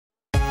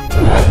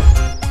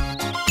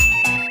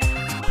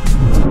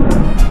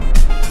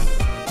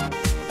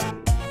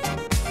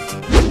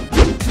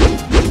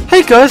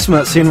guys,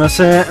 MertsyUniverse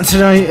here, and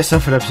today it's our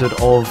third episode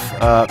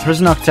of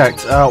Prison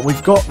Architect.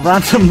 We've got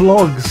random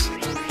logs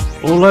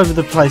all over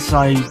the place.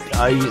 I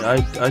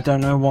don't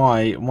know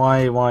why.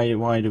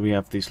 Why do we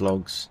have these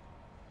logs?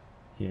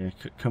 Here,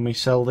 can we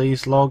sell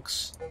these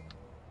logs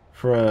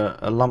for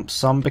a lump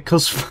sum?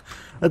 Because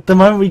at the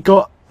moment we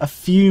got a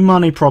few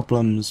money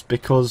problems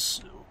because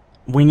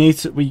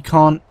we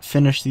can't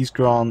finish these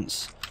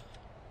grants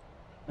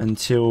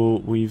until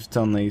we've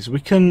done these. We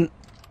can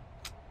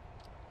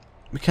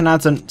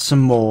add in some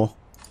more.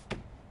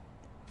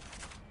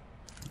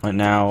 Right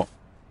now,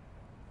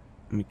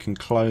 we can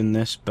clone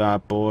this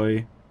bad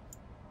boy.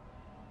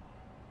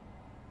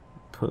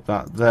 Put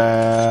that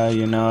there,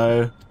 you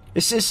know.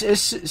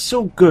 It's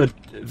all good,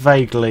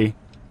 vaguely.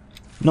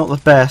 Not the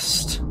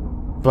best,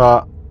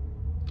 but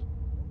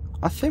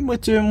I think we're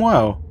doing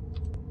well.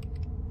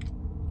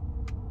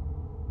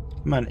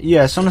 Man,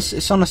 yeah, it's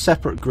on a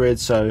separate grid,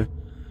 so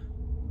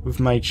we've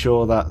made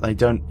sure that they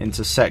don't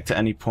intersect at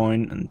any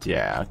point, and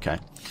yeah, okay.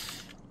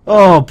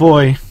 Oh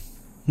boy,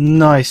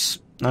 nice.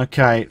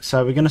 Okay,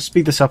 so we're going to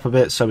speed this up a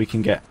bit so we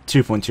can get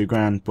 2.2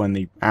 grand when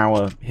the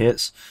hour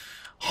hits.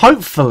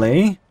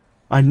 Hopefully,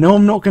 I know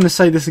I'm not going to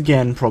say this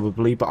again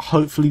probably, but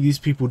hopefully these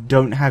people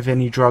don't have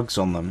any drugs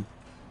on them.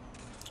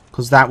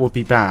 Because that would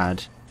be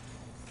bad.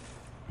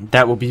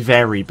 That would be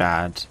very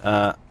bad.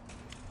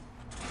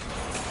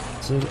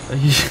 So,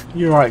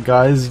 you're right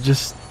guys,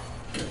 just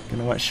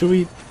gonna wait. Should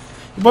we...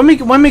 When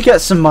we get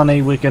some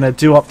money, we're going to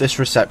do up this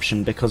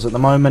reception, because at the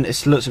moment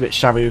it looks a bit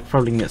shabby. We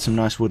probably can get some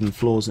nice wooden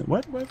floors.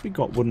 Where have we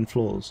got wooden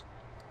floors?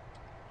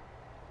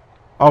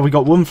 Oh, we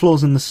got wooden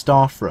floors in the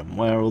staff room,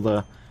 where all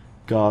the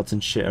guards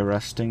and shit are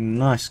resting.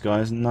 Nice,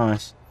 guys,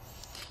 nice.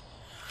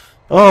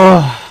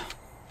 Oh!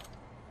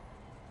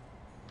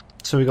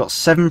 So we got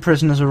 7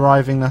 prisoners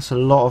arriving, that's a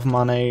lot of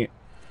money.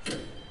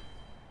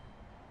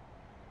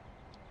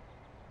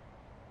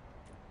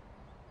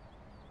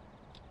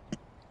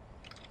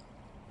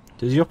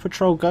 Does your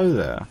patrol go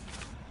there?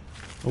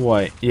 Oh,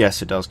 wait,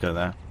 yes it does go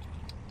there.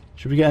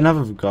 Should we get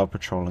another guard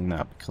patrolling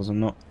that? Because I'm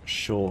not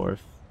sure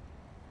if...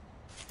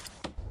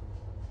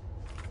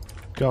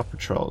 Guard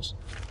patrols.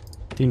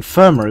 The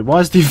infirmary,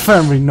 why is the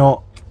infirmary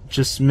not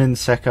just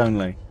MinSec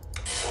only?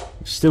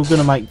 We're still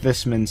gonna make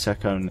this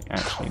MinSec only.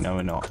 Actually, no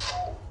we're not.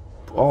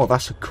 Oh,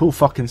 that's a cool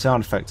fucking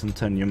sound effect, I'm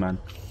telling you, man.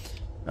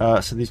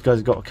 So these guys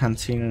have got a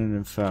canteen and an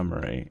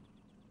infirmary.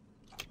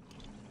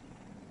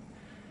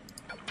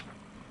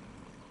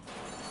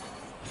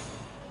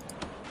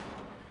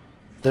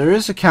 There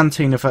is a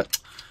canteen if okay,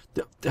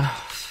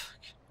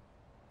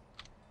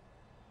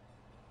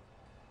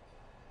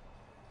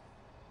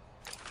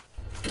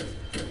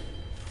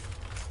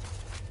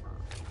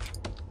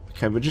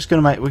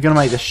 we're gonna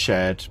make this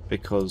shared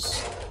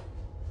because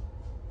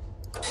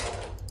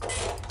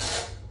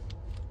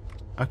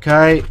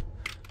okay,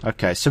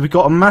 so we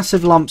got a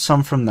massive lump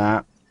sum from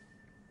that.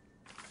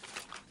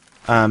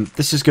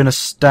 This is gonna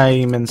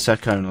stay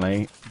MinSec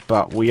only,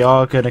 but we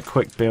are gonna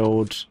quick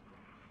build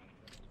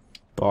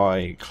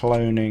by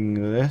cloning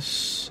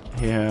this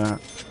here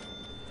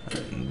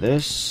and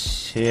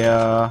this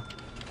here.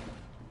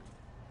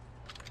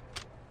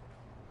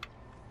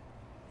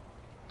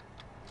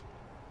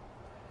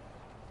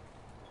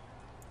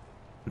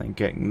 And then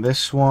getting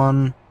this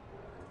one,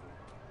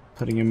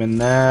 putting him in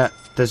there.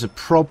 There's a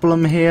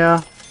problem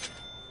here.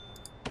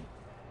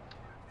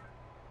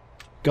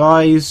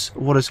 Guys,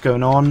 what is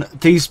going on?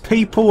 These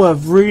people are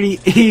really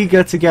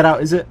eager to get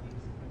out. Is it?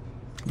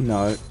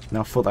 No,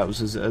 I thought that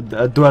was a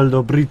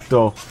duello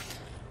brito,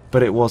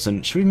 but it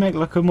wasn't. Should we make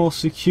like a more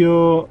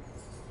secure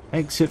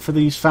exit for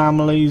these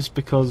families?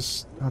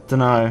 Because, I don't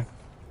know,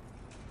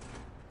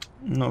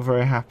 I'm not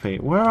very happy.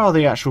 Where are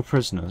the actual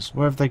prisoners?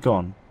 Where have they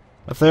gone?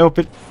 Have they all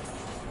been...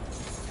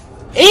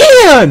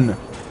 Ian!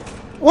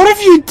 What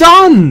have you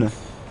done?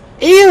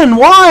 Ian,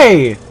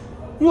 why?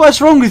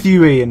 What's wrong with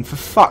you, Ian? For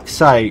fuck's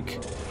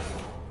sake.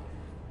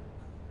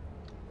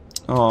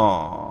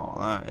 Oh,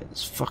 that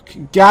is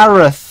fucking...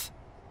 Gareth!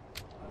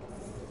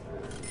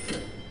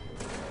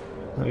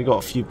 We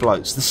got a few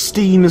blokes. The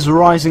steam is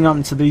rising up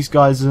into these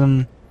guys'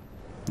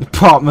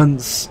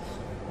 apartments,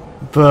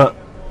 but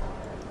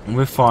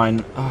we're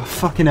fine. Oh,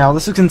 fucking hell,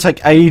 this is going to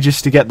take ages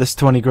to get this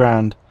 20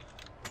 grand.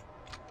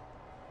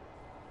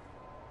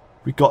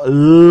 We've got a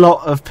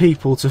lot of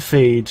people to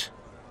feed.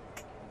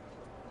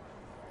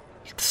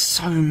 There's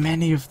so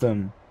many of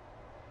them.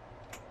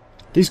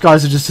 These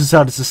guys have just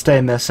decided to stay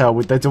in their cell.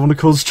 They don't want to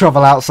cause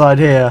trouble outside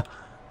here.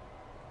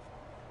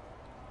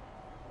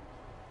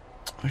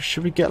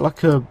 Should we get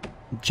like a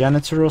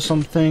janitor or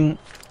something?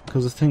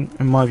 Because I think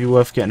it might be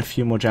worth getting a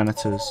few more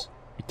janitors.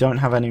 We don't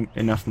have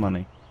enough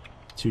money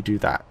to do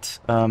that.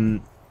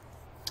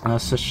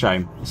 That's a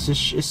shame. It's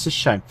a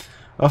shame.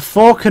 A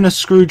fork and a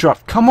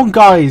screwdriver. Come on,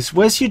 guys.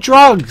 Where's your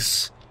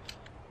drugs?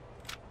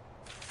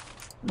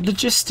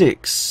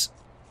 Logistics.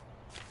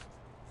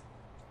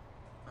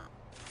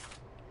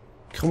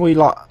 Can we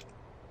like...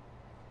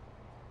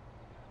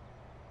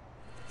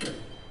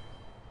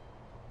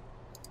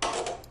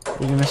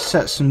 We're going to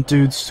set some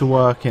dudes to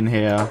work in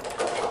here.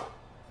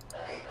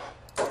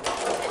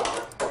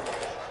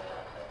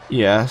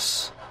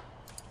 Yes.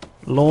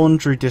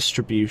 Laundry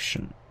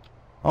distribution.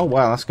 Oh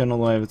wow, that's going all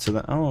the way over to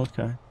that. Oh,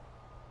 okay.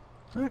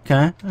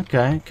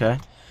 Okay.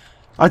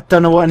 I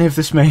don't know what any of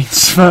this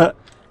means, but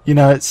you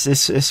know,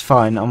 it's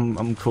fine.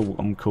 I'm cool.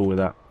 I'm cool with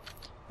that.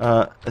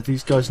 Are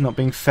these guys not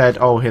being fed?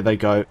 Oh, here they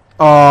go.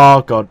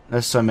 Oh god,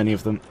 there's so many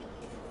of them.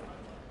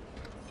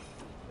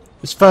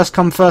 It's first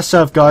come, first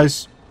serve,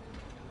 guys.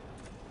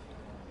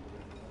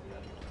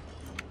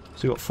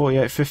 So we got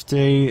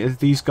 48.50. Are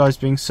these guys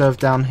being served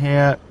down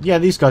here? Yeah,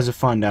 these guys are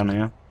fine down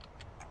here.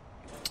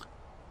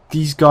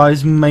 These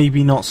guys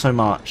maybe not so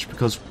much,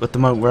 because at the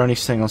moment we're only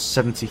staying on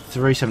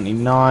 73,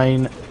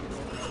 79.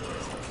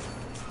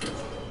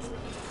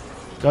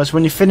 Guys,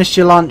 when you finish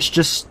your lunch,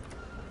 just...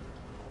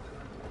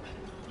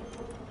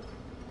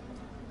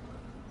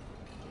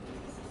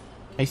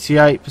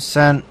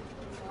 %.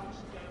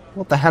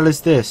 What the hell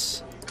is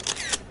this?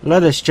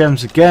 Lettuce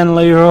gems again,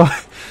 Leroy.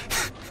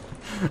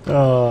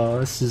 Oh,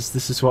 this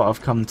is what I've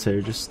come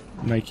to, just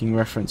making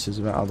references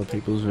about other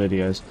people's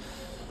videos.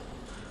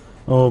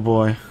 Oh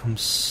boy, I'm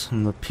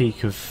on the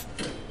peak of...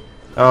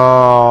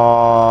 about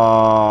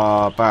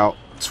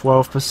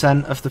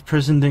 12% of the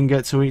prison didn't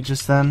get to eat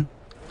just then.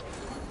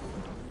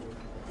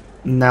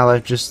 Now they're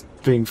just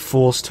being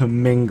forced to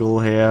mingle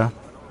here.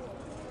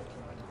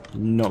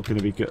 Not going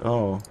to be good.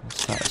 Oh,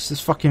 what's that? It's this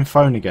fucking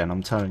phone again,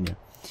 I'm telling you.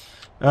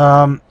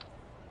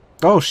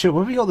 Oh shit,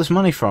 where have we got this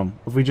money from?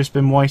 Have we just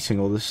been waiting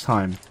all this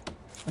time?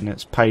 And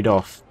it's paid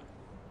off.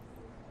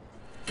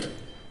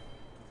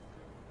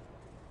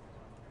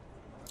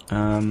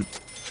 But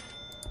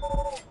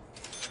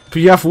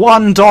you have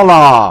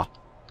 $1!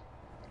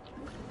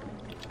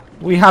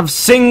 We have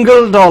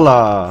single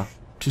dollar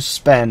to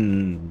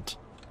spend.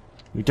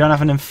 We don't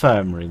have an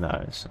infirmary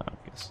though, so I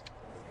guess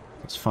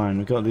it's fine.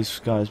 We've got these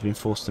guys being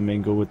forced to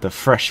mingle with the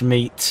fresh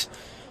meat.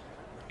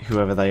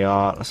 Whoever they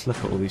are. Let's look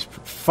at all these...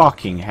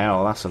 Fucking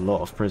hell, that's a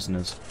lot of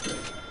prisoners.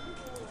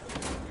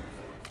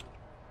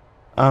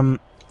 Do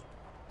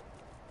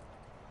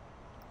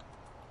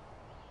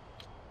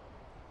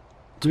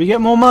we get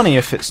more money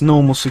if it's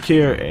normal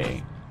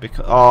security?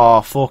 Because...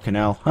 Oh, fucking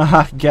hell.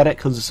 Haha, get it?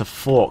 Because it's a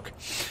fork.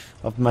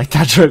 I've made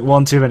that joke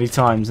one too many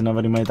times, and I've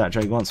only made that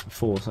joke once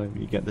before, so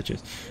you get the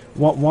gist.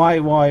 What? Why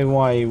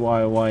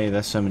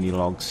there's so many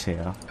logs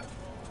here?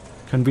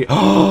 Can be...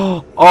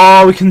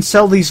 Oh, we can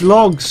sell these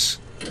logs!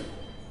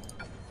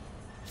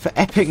 For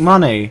epic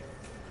money.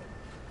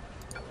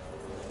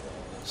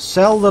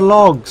 Sell the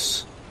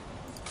logs.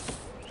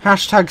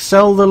 Hashtag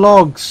sell the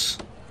logs.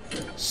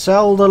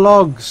 Sell the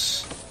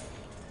logs.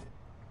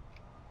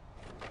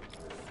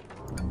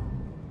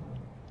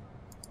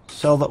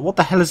 Sell the... What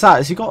the hell is that?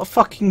 Has he got a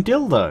fucking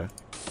dildo?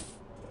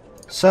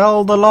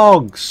 Sell the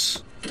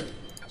logs.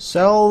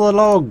 Sell the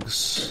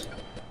logs.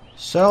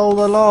 Sell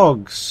the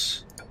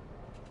logs.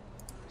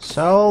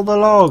 Sell the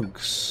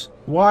logs.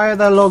 Why are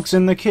there logs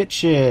in the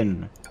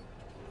kitchen?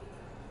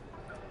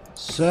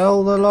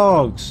 Sell the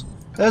logs.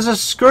 There's a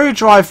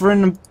screwdriver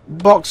in a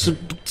box of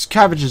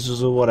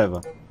cabbages or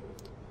whatever.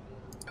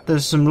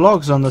 There's some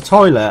logs on the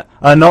toilet.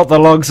 Not the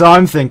logs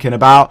I'm thinking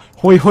about.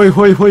 Hui hui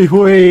hui hui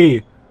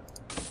hui.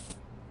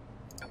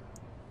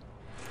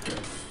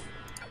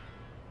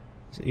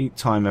 It's eat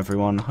time,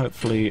 everyone.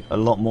 Hopefully a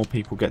lot more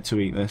people get to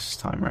eat this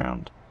time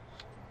round.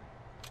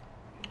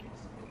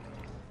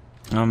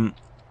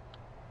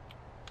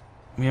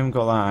 We haven't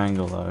got that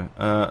angle though.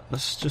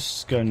 Let's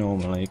just go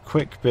normally.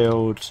 Quick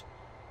build.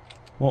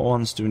 What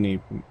ones do we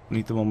need? We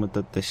need the one with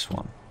this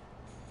one.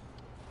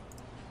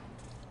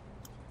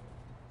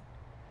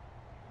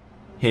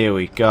 Here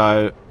we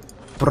go.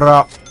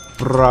 Bruh,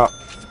 bruh,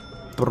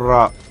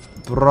 bruh,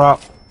 bruh.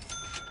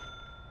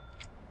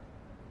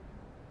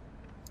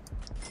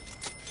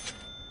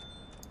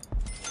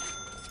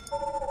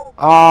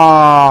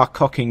 Ah,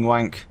 cocking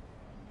wank.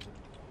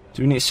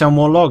 Do we need to sell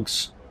more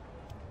logs?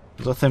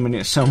 Because I think we need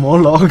to sell more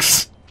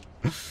logs.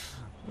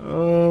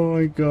 Oh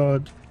my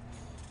god.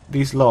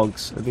 These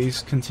logs,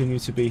 these continue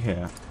to be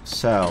here.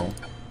 Sell.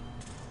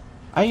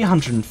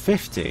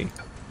 850?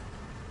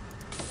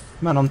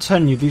 Man, I'm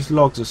telling you, these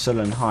logs are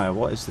selling higher.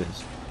 What is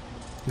this?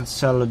 You can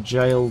sell a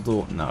jail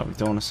door. No, we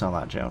don't want to sell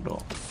that jail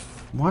door.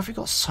 Why have we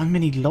got so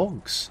many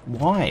logs?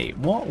 Why?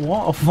 What?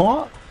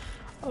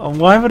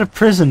 Why would a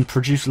prison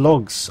produce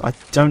logs? I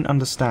don't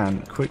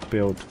understand. Quick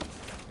build.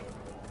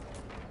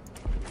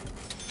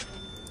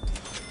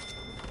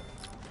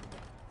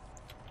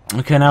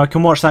 Okay, now we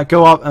can watch that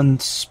go up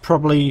and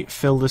probably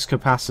fill this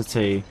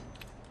capacity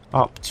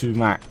up to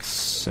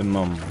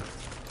maximum.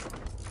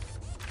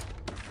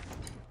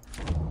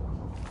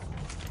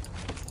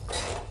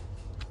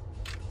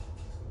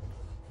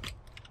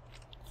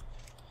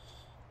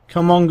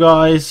 Come on,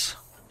 guys.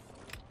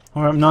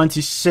 We're at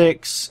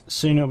 96.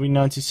 Soon it'll be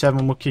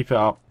 97. We'll keep it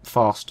up.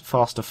 Fast.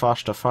 Faster,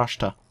 faster,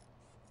 faster.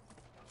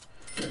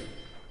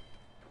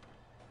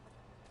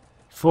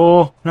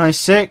 4,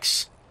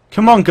 96.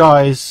 Come on,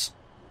 guys.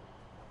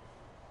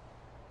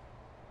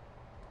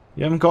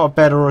 You haven't got a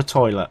bed or a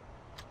toilet.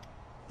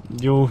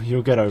 You'll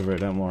get over it,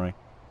 don't worry.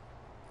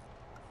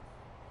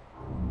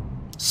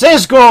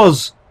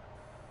 SKRUBS!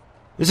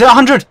 Is it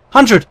 100?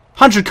 100!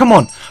 100, come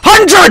on!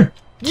 100!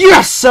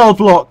 Yes! Cell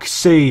block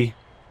C.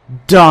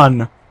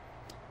 Done.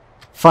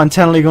 Find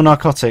 10 legal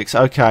narcotics.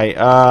 Okay,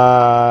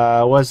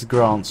 where's the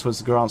grants? Where's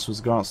the grants? Where's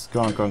the grants?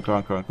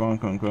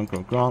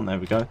 Grant. There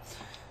we go.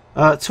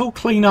 Tool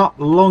cleanup,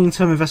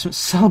 long-term investment,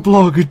 cell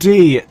block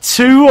D.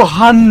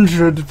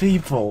 200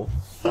 people.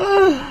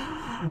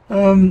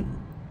 Government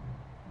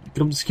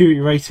security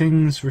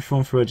ratings,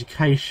 reform for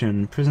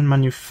education, prison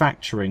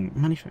manufacturing.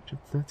 Manufacture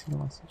 30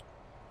 licenses.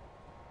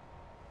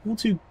 We'll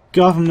do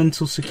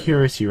governmental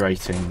security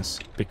ratings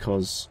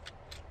because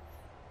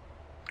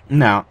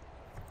now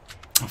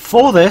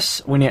for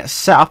this we need to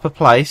set up a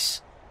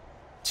place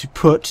to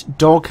put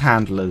dog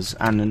handlers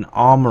and an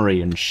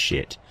armory and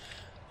shit.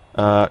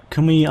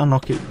 Can we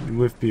unlock it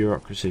with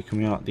bureaucracy? Can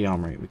we unlock the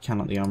armory? We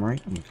cannot the armory,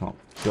 and we can't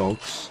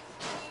dogs.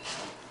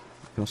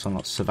 We can also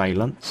unlock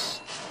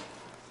surveillance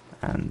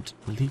and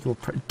legal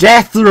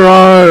death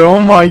row. Oh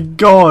my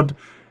god!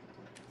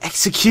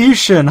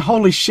 Execution.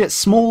 Holy shit!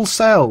 Small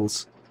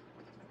cells.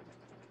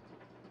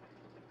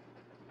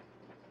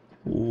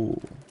 Ooh.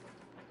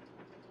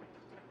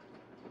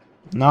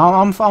 No,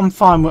 I'm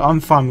fine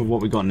with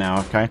what we got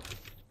now. Okay.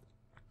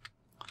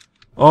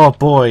 Oh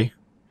boy,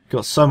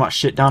 got so much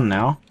shit done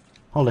now.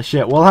 Holy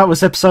shit! Well, that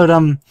was episode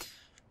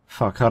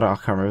fuck, I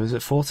can't remember. Is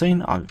it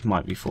 14? It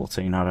might be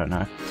 14. I don't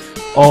know.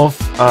 Of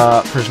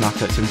Prison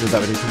Architect. Enjoyed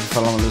that video. Please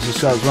follow and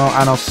subscribe as well.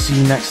 And I'll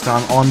see you next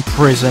time on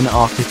Prison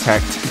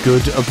Architect.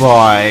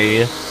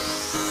 Goodbye.